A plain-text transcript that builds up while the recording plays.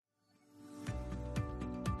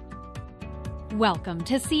Welcome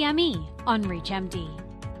to CME on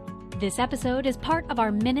ReachMD. This episode is part of our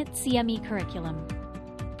Minute CME curriculum.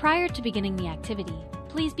 Prior to beginning the activity,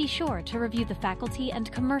 please be sure to review the faculty and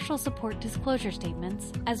commercial support disclosure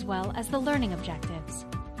statements as well as the learning objectives.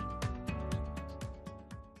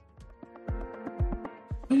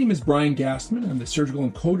 My name is Brian Gastman. I'm the surgical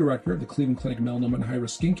and co-director of the Cleveland Clinic Melanoma and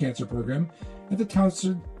High-Risk Skin Cancer Program at the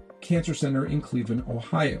Townsend Cancer Center in Cleveland,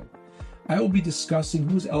 Ohio. I will be discussing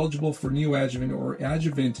who is eligible for neoadjuvant or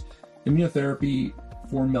adjuvant immunotherapy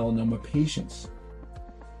for melanoma patients.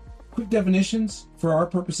 Quick definitions for our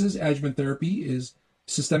purposes: adjuvant therapy is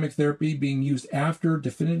systemic therapy being used after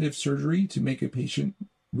definitive surgery to make a patient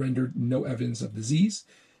rendered no evidence of disease.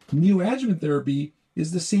 Neoadjuvant therapy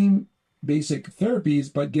is the same basic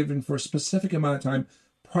therapies but given for a specific amount of time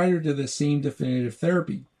prior to the same definitive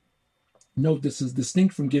therapy. Note, this is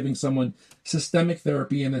distinct from giving someone systemic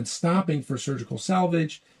therapy and then stopping for surgical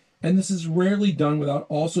salvage, and this is rarely done without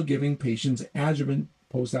also giving patients adjuvant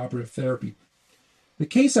postoperative therapy. The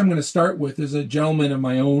case I'm going to start with is a gentleman of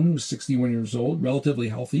my own who's 61 years old, relatively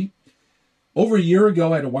healthy. Over a year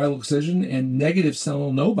ago, I had a wide excision and negative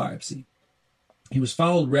sentinel node biopsy. He was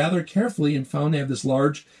followed rather carefully and found to have this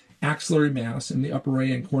large axillary mass in the upper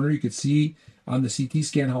right-hand corner. You could see on the CT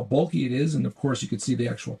scan how bulky it is, and of course you could see the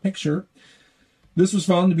actual picture. This was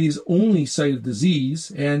found to be his only site of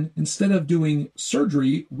disease, and instead of doing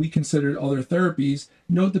surgery, we considered other therapies.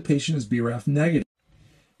 Note the patient is BRAF negative.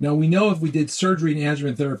 Now we know if we did surgery and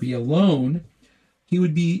adjuvant therapy alone, he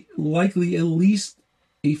would be likely at least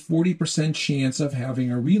a 40% chance of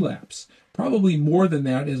having a relapse. Probably more than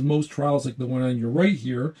that, as most trials like the one on your right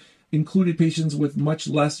here included patients with much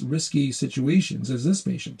less risky situations as this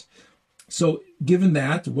patient. So given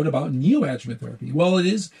that, what about neoadjuvant therapy? Well, it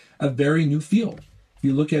is a very new field. If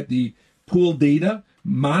you look at the pooled data,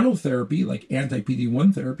 monotherapy, like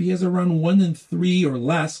anti-PD-1 therapy, has around 1 in 3 or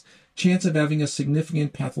less chance of having a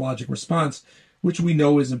significant pathologic response, which we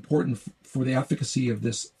know is important for the efficacy of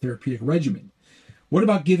this therapeutic regimen. What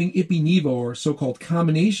about giving ipi-nivo, or so-called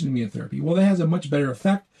combination immunotherapy? Well, that has a much better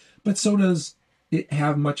effect, but so does it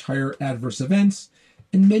have much higher adverse events,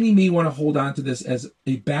 and many may want to hold on to this as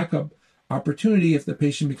a backup opportunity if the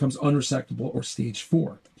patient becomes unresectable or stage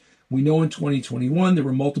 4. We know in 2021 there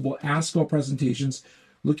were multiple ASCO presentations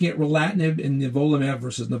looking at relatlimab and nivolumab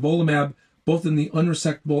versus nivolumab, both in the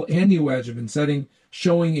unresectable and neoadjuvant setting,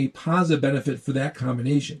 showing a positive benefit for that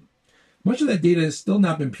combination. Much of that data has still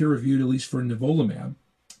not been peer-reviewed, at least for nivolumab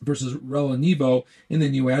versus rela-nivo in the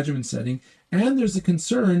neoadjuvant setting, and there's a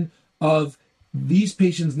concern of these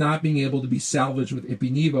patients not being able to be salvaged with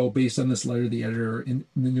ipi-nivo based on this letter of the editor in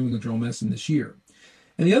the New England Journal of Medicine this year.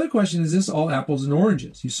 And the other question is this all apples and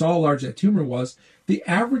oranges? You saw how large that tumor was. The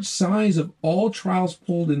average size of all trials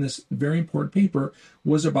pulled in this very important paper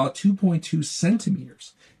was about 2.2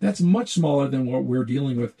 centimeters. That's much smaller than what we're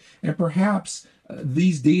dealing with. And perhaps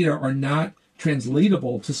these data are not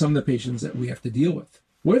translatable to some of the patients that we have to deal with.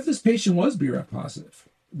 What if this patient was BRAF positive?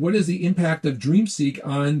 What is the impact of DREAMseq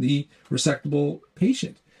on the resectable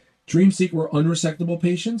patient? DREAMseq were unresectable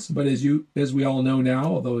patients, but as we all know now,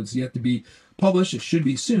 although it's yet to be published, it should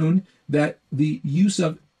be soon, that the use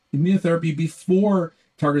of immunotherapy before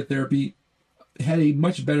target therapy had a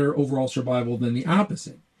much better overall survival than the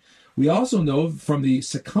opposite. We also know from the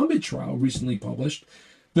SECUMBIT trial recently published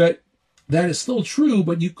that that is still true,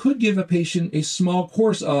 but you could give a patient a small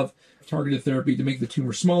course of targeted therapy to make the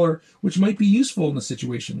tumor smaller, which might be useful in a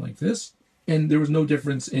situation like this, and there was no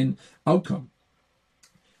difference in outcome.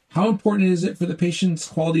 How important is it for the patient's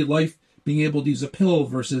quality of life being able to use a pill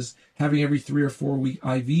versus having every 3 or 4 week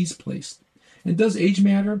IVs placed? And does age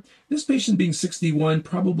matter? This patient being 61,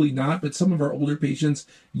 probably not, but some of our older patients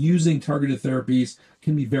using targeted therapies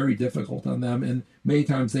can be very difficult on them, and many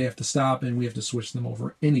times they have to stop and we have to switch them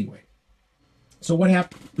over anyway. So what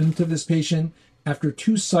happened to this patient? After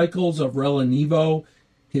 2 cycles of rela-nivo,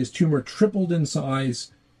 his tumor tripled in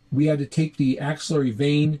size. We had to take the axillary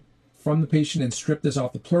vein from the patient and strip this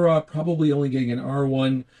off the pleura, probably only getting an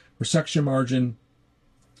R1 resection margin.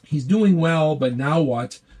 He's doing well, but now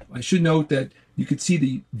what? I should note that you could see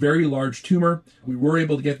the very large tumor. We were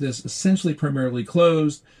able to get this essentially primarily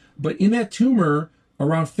closed, but in that tumor,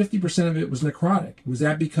 around 50% of it was necrotic. Was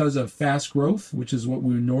that because of fast growth, which is what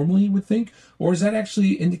we normally would think? Or is that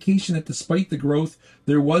actually indication that despite the growth,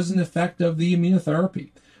 there was an effect of the immunotherapy?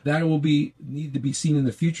 That will need to be seen in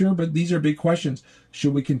the future, but these are big questions.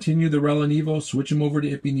 Should we continue the rela-nivo, switch him over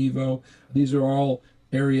to ipi-nivo? These are all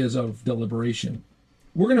areas of deliberation.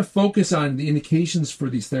 We're going to focus on the indications for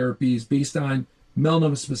these therapies based on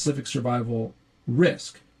melanoma-specific survival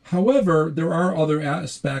risk. However, there are other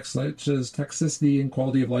aspects such as toxicity and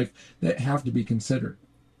quality of life that have to be considered.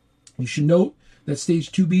 You should note that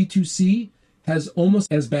stage 2B, 2C has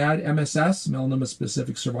almost as bad MSS,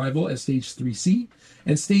 melanoma-specific survival, as stage 3C,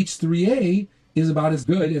 and stage 3A is about as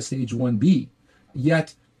good as stage 1B.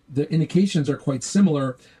 Yet, the indications are quite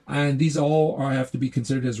similar, and these all have to be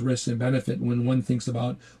considered as risk and benefit when one thinks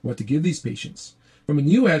about what to give these patients. From a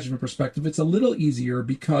neoadjuvant perspective, it's a little easier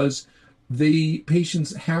because the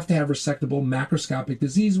patients have to have resectable macroscopic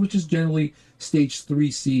disease, which is generally stage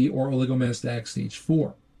 3C or oligometastatic stage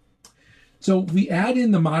 4. So we add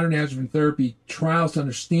in the modern adjuvant therapy trials to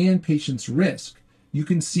understand patients' risk. You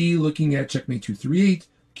can see, looking at Checkmate 238,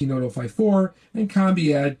 Keynote 054, and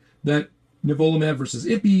CombiAd, that nivolumab versus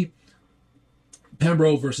IPI,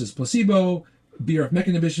 Pembro versus placebo, BRF/MEK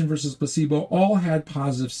inhibition versus placebo, all had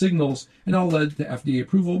positive signals and all led to FDA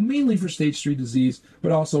approval, mainly for stage 3 disease,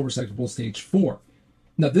 but also resectable stage 4.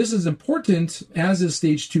 Now, this is important, as is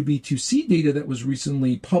stage 2B, 2C data that was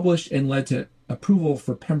recently published and led to approval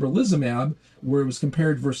for pembrolizumab, where it was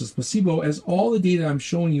compared versus placebo, as all the data I'm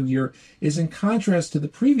showing you here is in contrast to the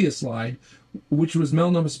previous slide, which was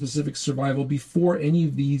melanoma-specific survival before any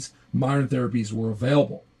of these modern therapies were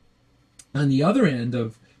available. On the other end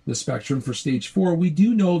of the spectrum for stage 4, we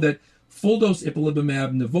do know that full-dose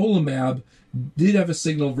ipilimumab, nivolumab, did have a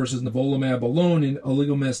signal versus nivolumab alone in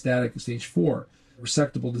oligometastatic stage 4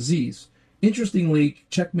 resectable disease. Interestingly,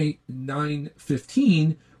 Checkmate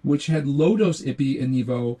 915, which had low-dose IPI and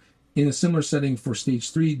nivo in a similar setting for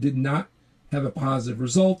stage 3, did not have a positive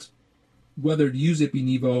result. Whether to use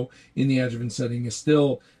IPI-nivo in the adjuvant setting is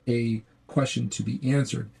still a question to be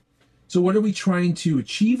answered. So what are we trying to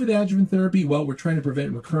achieve with adjuvant therapy? Well, we're trying to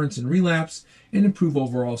prevent recurrence and relapse and improve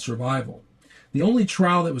overall survival. The only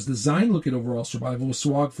trial that was designed to look at overall survival was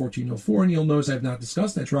SWOG 1404, and you'll notice I've not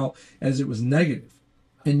discussed that trial as it was negative.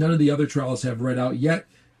 And none of the other trials have read out yet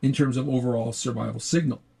in terms of overall survival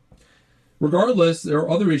signal. Regardless, there are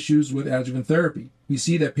other issues with adjuvant therapy. We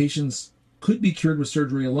see that patients could be cured with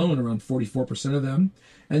surgery alone, around 44% of them,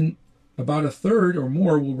 and about a third or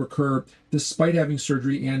more will recur despite having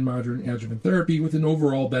surgery and modern adjuvant therapy, with an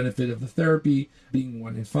overall benefit of the therapy being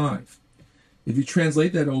 1 in 5. If you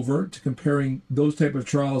translate that over to comparing those type of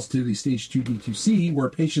trials to the stage 2B, 2C, where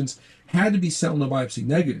patients had to be sentinel biopsy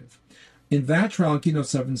negative, in that trial in Keynote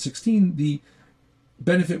 716, the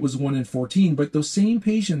benefit was 1 in 14, but those same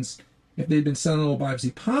patients, if they'd been sentinel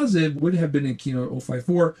biopsy positive, would have been in Keynote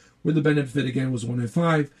 054, where the benefit again was 1 in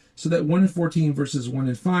 5. So that 1 in 14 versus 1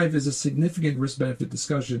 in 5 is a significant risk-benefit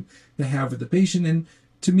discussion to have with the patient, and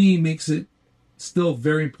to me makes it still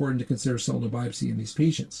very important to consider sentinel biopsy in these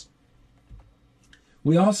patients.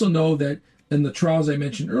 We also know that in the trials I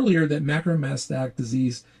mentioned earlier, that macrometastatic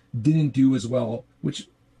disease didn't do as well, which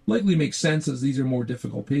likely makes sense as these are more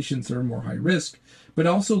difficult patients that are more high risk, but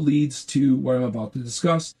also leads to what I'm about to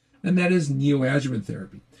discuss, and that is neoadjuvant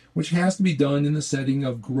therapy, which has to be done in the setting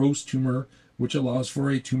of gross tumor, which allows for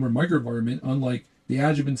a tumor microenvironment, unlike the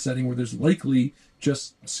adjuvant setting where there's likely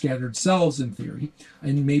just scattered cells in theory,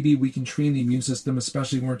 and maybe we can train the immune system,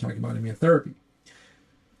 especially when we're talking about immunotherapy.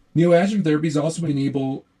 Neoadjuvant therapy has also been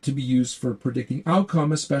able to be used for predicting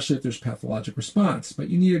outcome, especially if there's pathologic response, but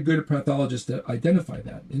you need a good pathologist to identify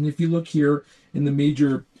that. And if you look here in the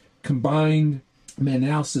major combined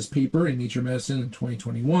meta-analysis paper in Nature Medicine in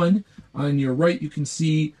 2021, on your right you can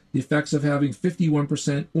see the effects of having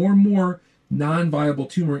 51% or more non-viable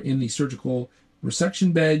tumor in the surgical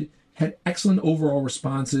resection bed, had excellent overall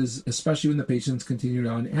responses, especially when the patients continued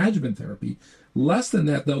on adjuvant therapy. Less than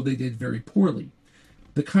that, though, they did very poorly.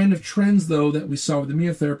 The kind of trends, though, that we saw with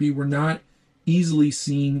immunotherapy were not easily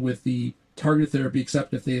seen with the targeted therapy,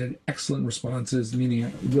 except if they had excellent responses,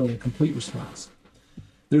 meaning really a complete response.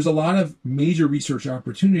 There's a lot of major research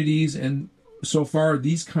opportunities, and so far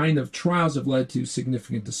these kind of trials have led to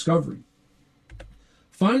significant discovery.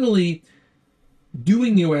 Finally,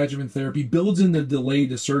 doing neoadjuvant therapy builds in the delay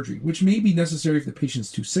to surgery, which may be necessary if the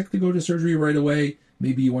patient's too sick to go to surgery right away.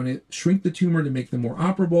 Maybe you want to shrink the tumor to make them more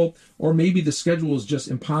operable, or maybe the schedule is just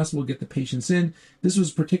impossible to get the patients in. This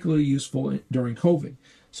was particularly useful during COVID.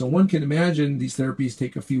 So one can imagine these therapies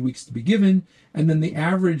take a few weeks to be given, and then the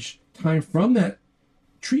average time from that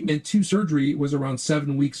treatment to surgery was around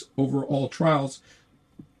 7 weeks over all trials,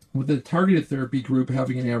 with the targeted therapy group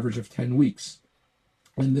having an average of 10 weeks.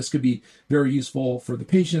 And this could be very useful for the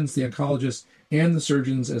patients, the oncologists, and the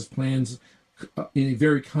surgeons as plans in a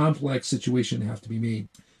very complex situation have to be made.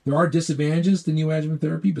 There are disadvantages to neoadjuvant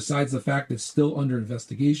therapy besides the fact that it's still under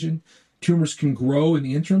investigation. Tumors can grow in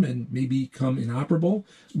the interim and may become inoperable.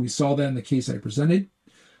 We saw that in the case I presented.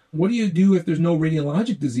 What do you do if there's no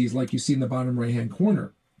radiologic disease like you see in the bottom right-hand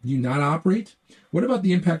corner? Do you not operate? What about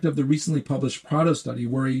the impact of the recently published Prado study,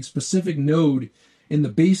 where a specific node in the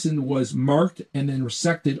basin was marked and then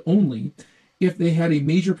resected only if they had a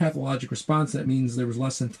major pathologic response? That means there was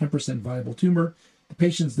less than 10% viable tumor. The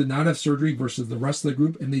patients did not have surgery versus the rest of the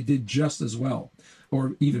group, and they did just as well,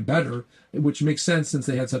 or even better, which makes sense since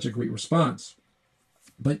they had such a great response.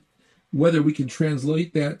 But whether we can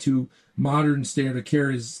translate that to modern standard of care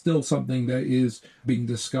is still something that is being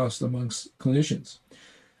discussed amongst clinicians.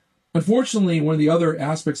 Unfortunately, one of the other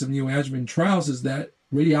aspects of neoadjuvant trials is that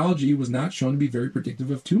radiology was not shown to be very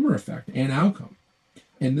predictive of tumor effect and outcome.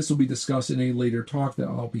 And this will be discussed in a later talk that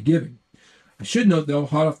I'll be giving. I should note, though,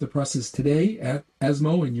 hot off the presses today at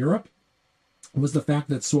ESMO in Europe was the fact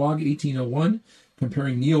that SWOG 1801,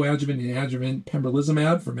 comparing neoadjuvant and adjuvant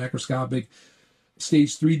pembrolizumab for macroscopic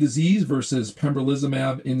stage 3 disease versus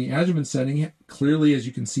pembrolizumab in the adjuvant setting, clearly, as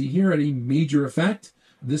you can see here, had a major effect.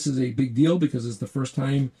 This is a big deal because it's the first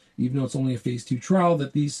time, even though it's only a phase 2 trial,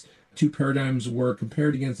 that these two paradigms were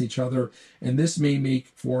compared against each other. And this may make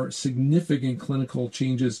for significant clinical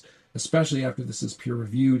changes, especially after this is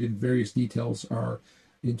peer-reviewed and various details are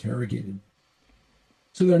interrogated.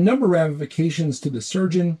 So there are a number of ramifications to the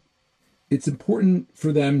surgeon. It's important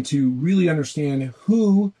for them to really understand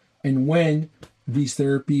who and when these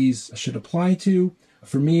therapies should apply to.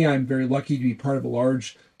 For me, I'm very lucky to be part of a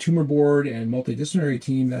large tumor board and multidisciplinary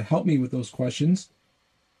team that helped me with those questions.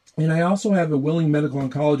 And I also have a willing medical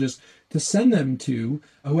oncologist to send them to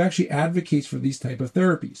who actually advocates for these type of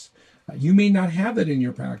therapies. You may not have that in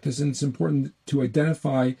your practice, and it's important to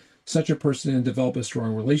identify such a person and develop a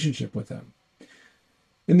strong relationship with them.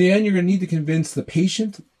 In the end, you're going to need to convince the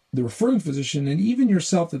patient, the referring physician, and even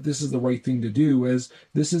yourself that this is the right thing to do, as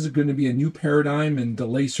this is going to be a new paradigm and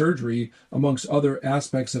delay surgery amongst other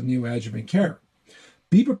aspects of neoadjuvant care.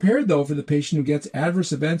 Be prepared, though, for the patient who gets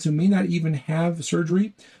adverse events who may not even have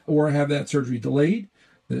surgery or have that surgery delayed.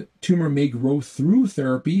 The tumor may grow through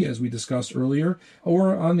therapy, as we discussed earlier,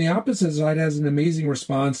 or on the opposite side has an amazing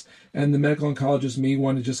response, and the medical oncologist may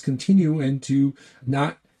want to just continue and to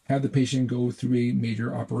not have the patient go through a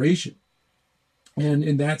major operation. And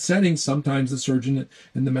in that setting, sometimes the surgeon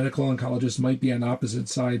and the medical oncologist might be on opposite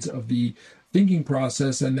sides of the thinking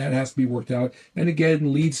process, and that has to be worked out. And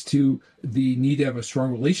again, leads to the need to have a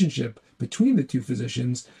strong relationship between the two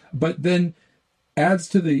physicians, but then adds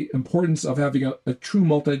to the importance of having a true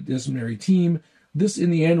multidisciplinary team. This,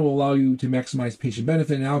 in the end, will allow you to maximize patient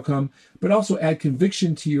benefit and outcome, but also add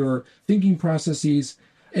conviction to your thinking processes.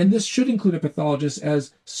 And this should include a pathologist,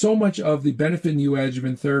 as so much of the benefit in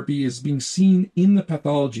neoadjuvant therapy is being seen in the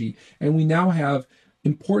pathology. And we now have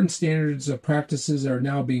important standards of practices that are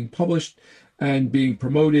now being published and being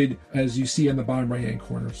promoted, as you see on the bottom right-hand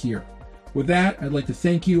corner here. With that, I'd like to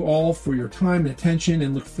thank you all for your time and attention,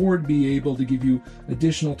 and look forward to being able to give you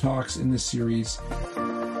additional talks in this series.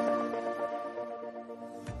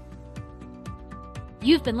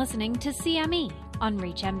 You've been listening to CME on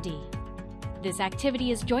ReachMD. This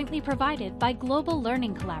activity is jointly provided by Global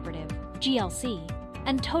Learning Collaborative, GLC,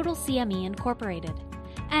 and Total CME Incorporated,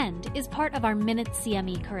 and is part of our Minute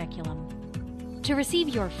CME curriculum. To receive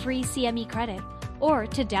your free CME credit or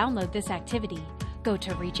to download this activity, go to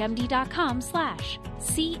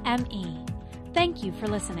reachmd.com/CME. Thank you for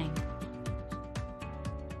listening.